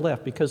never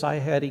left because I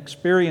had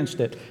experienced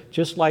it.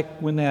 Just like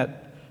when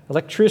that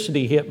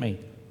electricity hit me.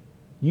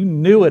 You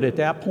knew it at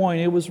that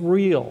point. It was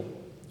real.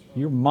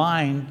 Your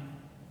mind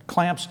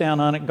clamps down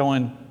on it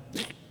going,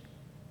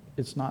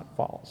 it's not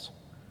false.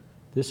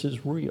 This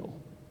is real.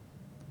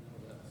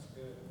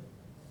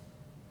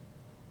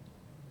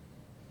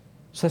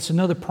 So that's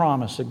another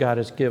promise that God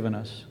has given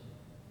us.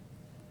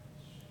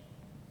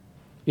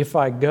 If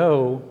I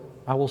go,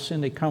 I will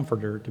send a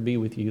comforter to be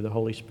with you, the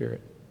Holy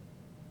Spirit.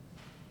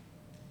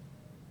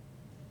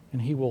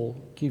 And he will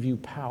give you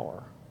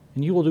power.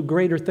 And you will do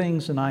greater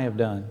things than I have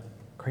done.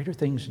 Greater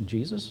things than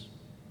Jesus?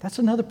 That's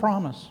another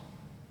promise.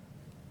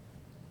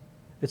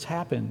 It's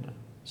happened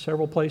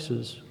several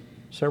places,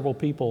 several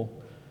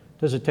people.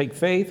 Does it take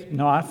faith?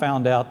 No, I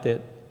found out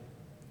that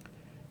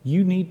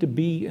you need to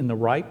be in the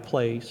right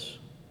place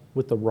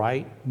with the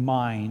right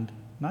mind,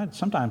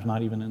 sometimes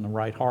not even in the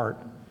right heart,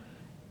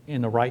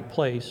 in the right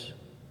place,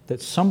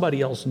 that somebody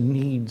else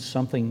needs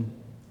something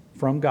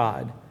from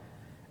God.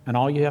 And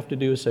all you have to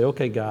do is say,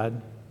 okay,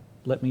 God,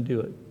 let me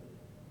do it.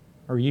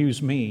 Or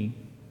use me,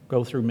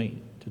 go through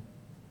me to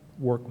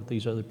work with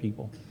these other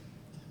people.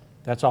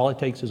 That's all it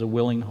takes is a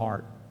willing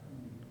heart.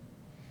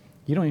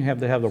 You don't even have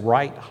to have the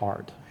right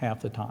heart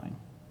half the time.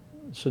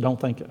 So don't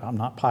think, I'm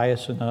not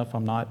pious enough,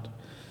 I'm not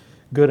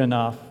good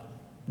enough.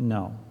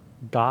 No.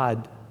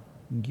 God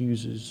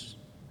uses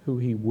who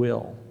he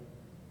will.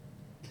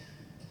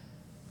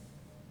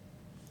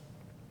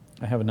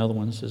 I have another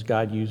one that says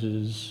God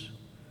uses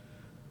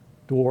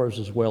dwarves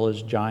as well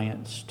as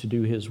giants to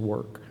do his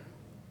work.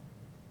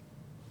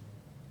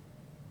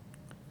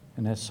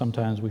 And that's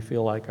sometimes we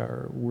feel like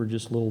we're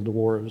just little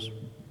dwarves.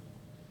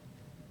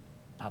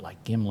 Not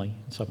like Gimli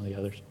and some of the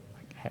others.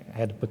 I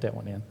had to put that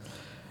one in.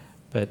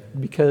 But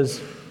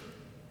because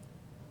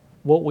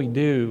what we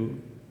do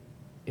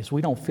is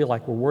we don't feel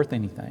like we're worth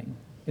anything.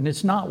 And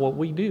it's not what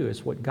we do,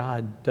 it's what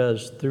God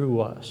does through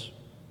us.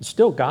 It's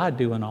still God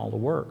doing all the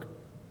work.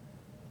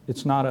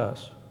 It's not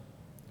us.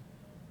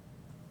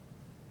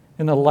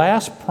 And the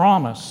last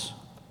promise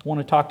I want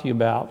to talk to you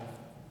about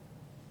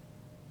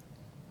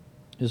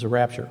is the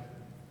rapture.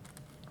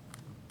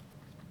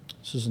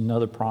 This is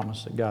another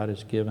promise that God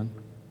has given.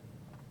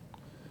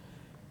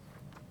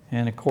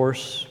 And of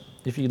course,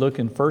 if you look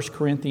in 1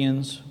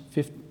 Corinthians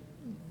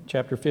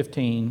chapter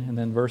 15 and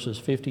then verses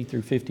 50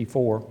 through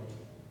 54,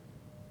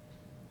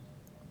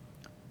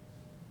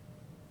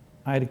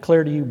 I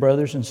declare to you,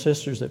 brothers and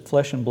sisters, that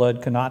flesh and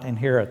blood cannot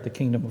inherit the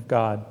kingdom of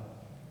God.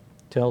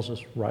 It tells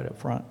us right up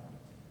front.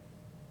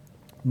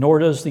 Nor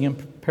does the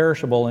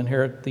imperishable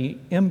inherit the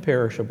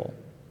imperishable.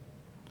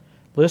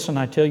 Listen,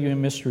 I tell you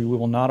in mystery, we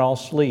will not all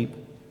sleep,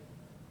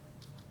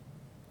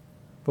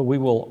 but we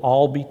will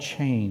all be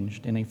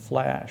changed in a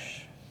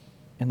flash,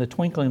 in the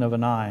twinkling of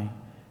an eye,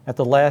 at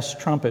the last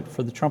trumpet,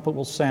 for the trumpet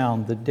will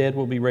sound, the dead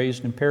will be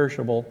raised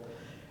imperishable,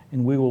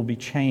 and we will be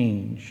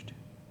changed.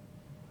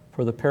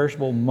 For the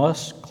perishable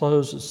must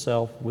clothe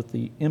itself with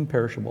the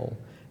imperishable,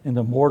 and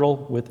the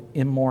mortal with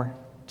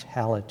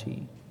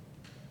immortality.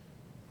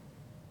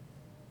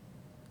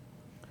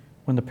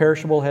 When the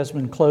perishable has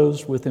been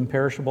clothed with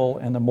imperishable,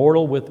 and the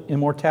mortal with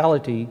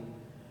immortality,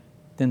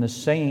 then the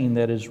saying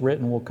that is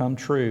written will come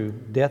true.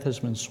 Death has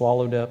been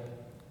swallowed up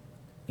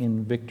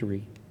in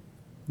victory.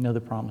 You know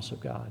the promise of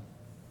God.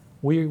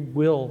 We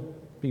will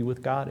be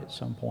with God at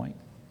some point.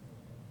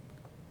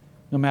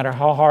 No matter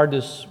how hard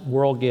this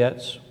world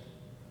gets,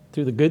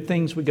 through the good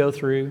things we go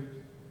through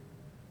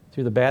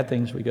the bad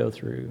things we go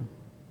through,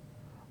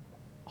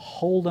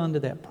 hold on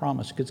to that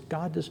promise, because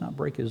God does not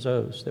break His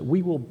oaths, that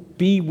we will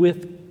be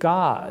with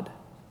God.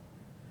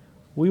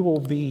 We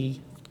will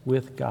be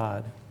with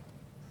God.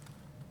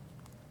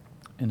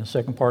 And the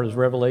second part is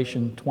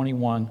Revelation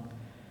 21,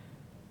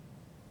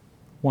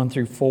 1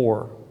 through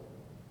 4.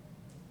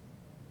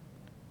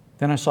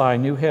 Then I saw a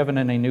new heaven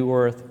and a new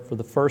earth, for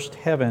the first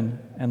heaven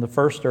and the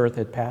first earth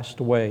had passed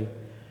away,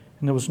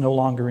 and there was no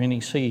longer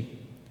any sea.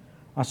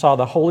 I saw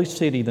the holy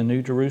city, the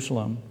new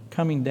Jerusalem,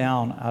 coming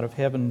down out of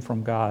heaven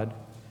from God,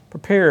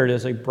 prepared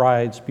as a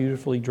bride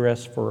beautifully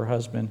dressed for her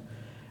husband.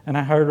 And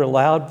I heard a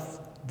loud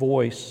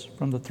voice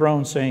from the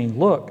throne saying,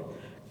 "Look,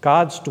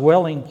 God's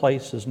dwelling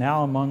place is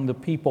now among the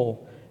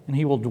people, and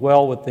He will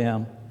dwell with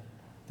them.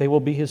 They will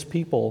be His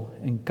people,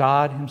 and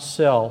God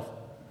Himself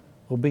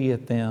will be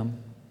with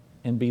them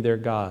and be their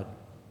God."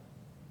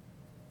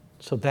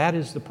 So that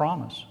is the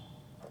promise.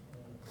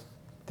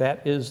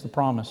 That is the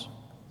promise.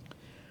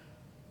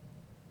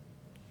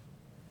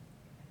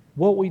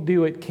 What we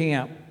do at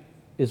camp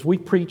is we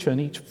preach on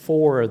each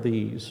 4 of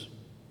these.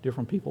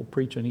 Different people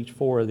preach on each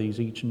 4 of these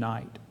each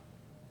night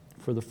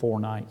for the 4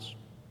 nights.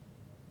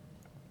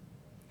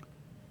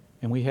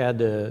 And we had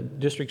the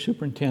district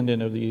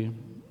superintendent of the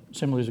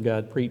Assemblies of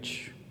God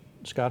preach,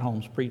 Scott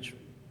Holmes, preach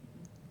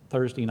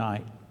Thursday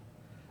night.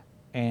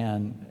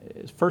 And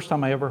it's the first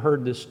time I ever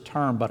heard this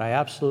term, but I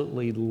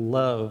absolutely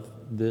love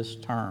this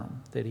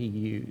term that he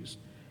used,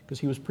 because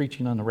he was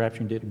preaching on the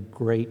rapture and did a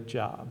great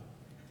job.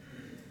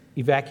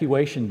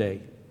 Evacuation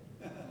day.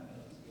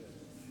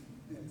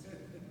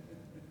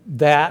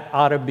 That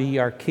ought to be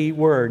our key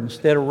word.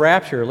 Instead of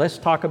rapture, let's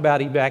talk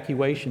about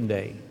evacuation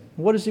day.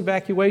 What does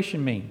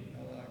evacuation mean?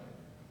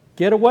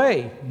 Get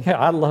away. Yeah,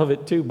 I love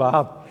it too,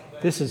 Bob.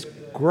 This is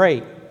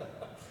great.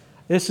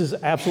 This is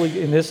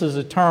absolutely, and this is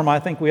a term I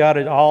think we ought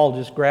to all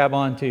just grab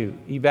onto.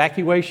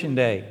 Evacuation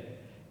day.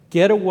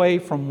 Get away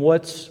from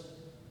what's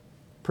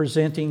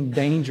presenting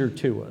danger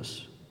to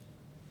us.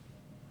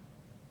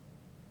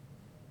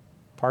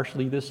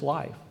 Partially this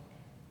life.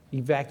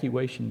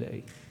 Evacuation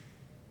day.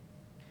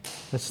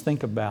 Let's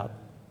think about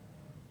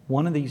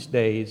one of these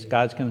days,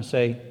 God's going to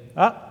say,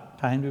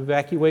 time to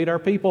evacuate our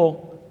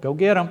people. Go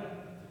get them.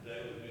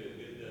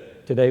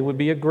 Today would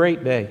be a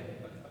great day.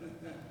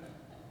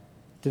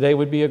 Today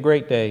would be a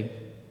great day.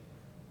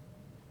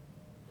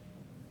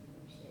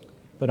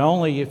 But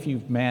only if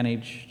you've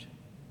managed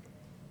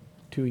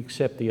to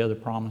accept the other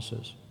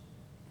promises.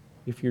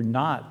 If you're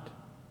not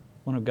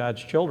one of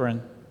God's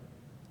children,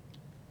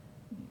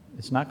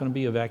 it's not going to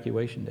be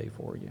evacuation day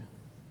for you.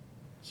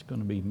 It's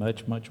going to be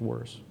much, much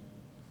worse.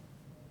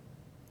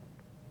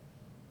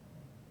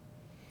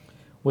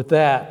 With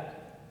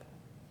that,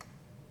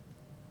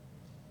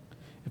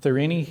 if there are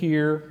any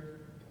here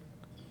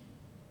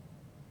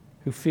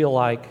who feel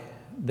like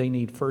they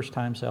need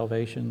first-time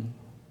salvation,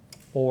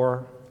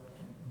 or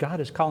God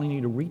is calling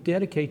you to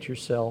rededicate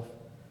yourself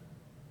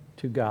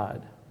to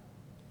God.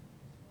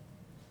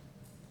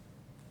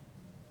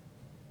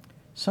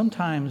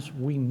 Sometimes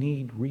we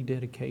need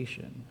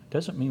rededication. It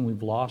doesn't mean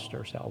we've lost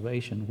our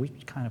salvation.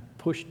 We've kind of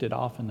pushed it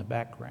off in the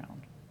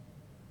background.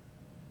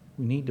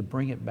 We need to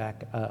bring it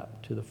back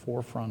up to the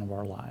forefront of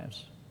our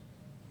lives.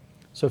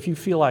 So if you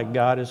feel like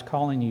God is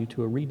calling you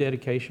to a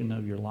rededication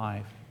of your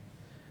life,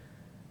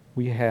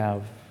 we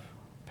have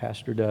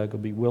Pastor Doug will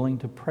be willing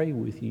to pray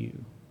with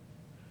you.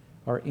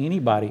 Or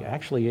anybody,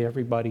 actually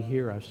everybody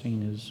here I've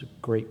seen is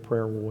a great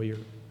prayer warrior,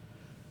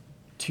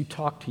 to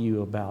talk to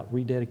you about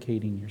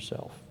rededicating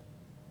yourself.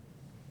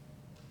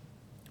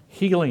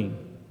 Healing.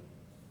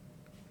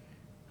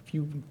 If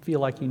you feel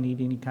like you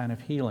need any kind of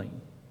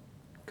healing,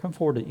 come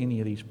forward to any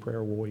of these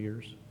prayer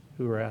warriors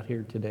who are out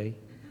here today.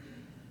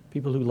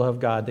 People who love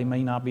God. They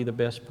may not be the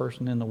best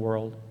person in the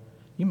world.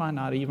 You might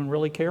not even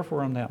really care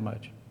for them that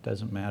much.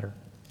 Doesn't matter.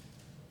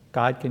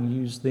 God can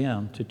use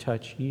them to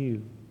touch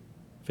you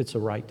if it's the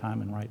right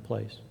time and right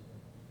place.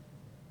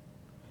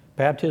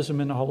 Baptism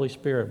in the Holy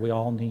Spirit. We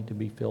all need to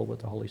be filled with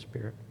the Holy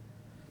Spirit.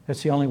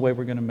 That's the only way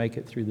we're going to make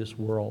it through this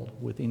world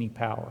with any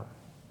power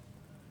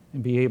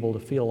and be able to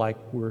feel like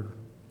we're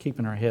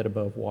keeping our head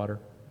above water.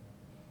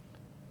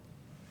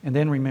 And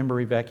then remember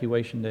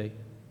evacuation day.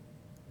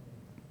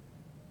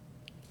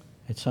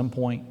 At some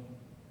point,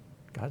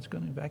 God's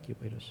going to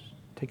evacuate us,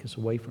 take us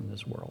away from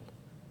this world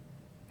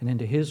and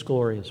into His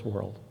glorious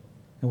world.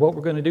 And what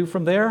we're going to do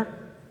from there,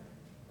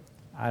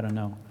 I don't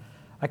know.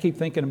 I keep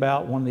thinking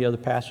about one of the other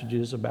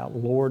passages about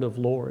Lord of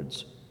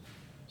Lords.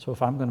 So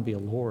if I'm going to be a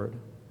Lord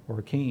or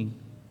a king,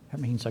 that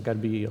means I've got to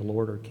be a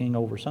Lord or a king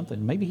over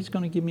something. Maybe He's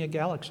going to give me a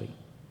galaxy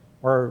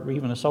or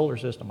even a solar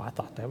system. I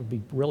thought that would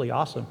be really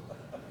awesome.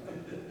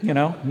 You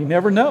know, you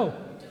never know.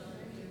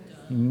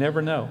 You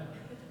never know.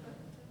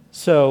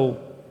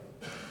 So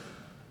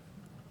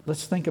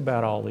let's think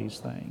about all these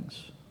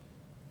things.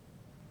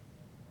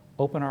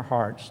 Open our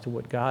hearts to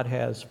what God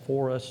has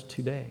for us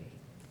today.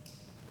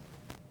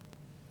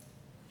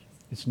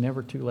 It's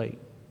never too late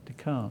to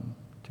come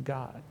to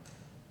God.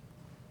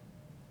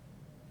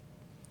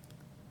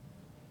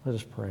 Let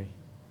us pray.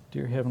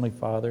 Dear Heavenly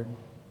Father,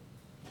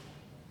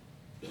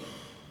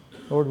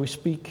 Lord, we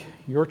speak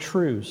your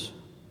truths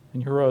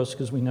and your oaths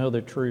because we know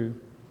they're true.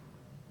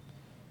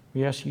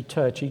 We ask you to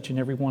touch each and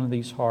every one of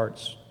these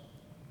hearts.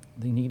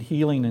 They need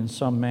healing in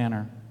some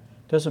manner.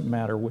 Doesn't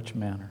matter which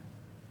manner.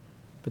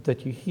 But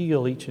that you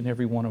heal each and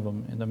every one of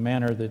them in the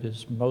manner that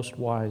is most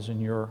wise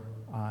in your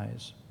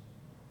eyes.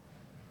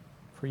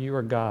 For you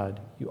are God.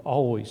 You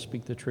always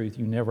speak the truth.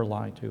 You never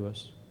lie to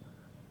us.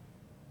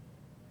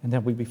 And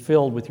that we be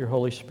filled with your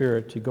Holy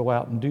Spirit to go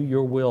out and do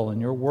your will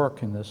and your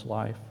work in this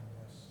life.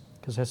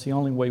 Because that's the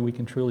only way we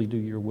can truly do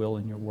your will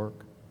and your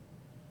work.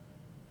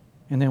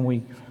 And then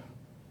we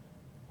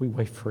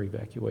wait for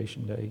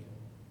evacuation day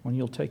when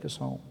you'll take us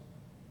home.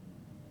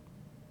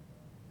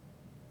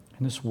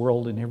 And this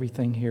world and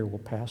everything here will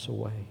pass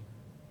away.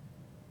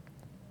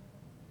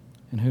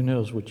 And who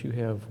knows what you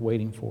have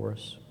waiting for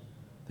us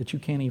that you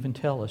can't even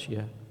tell us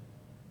yet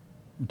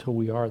until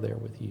we are there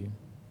with you.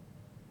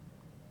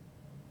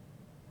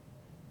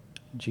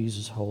 In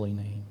Jesus' holy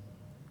name.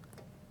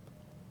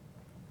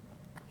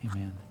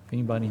 Amen. If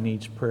anybody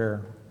needs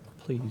prayer,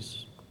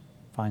 please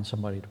find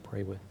somebody to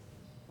pray with.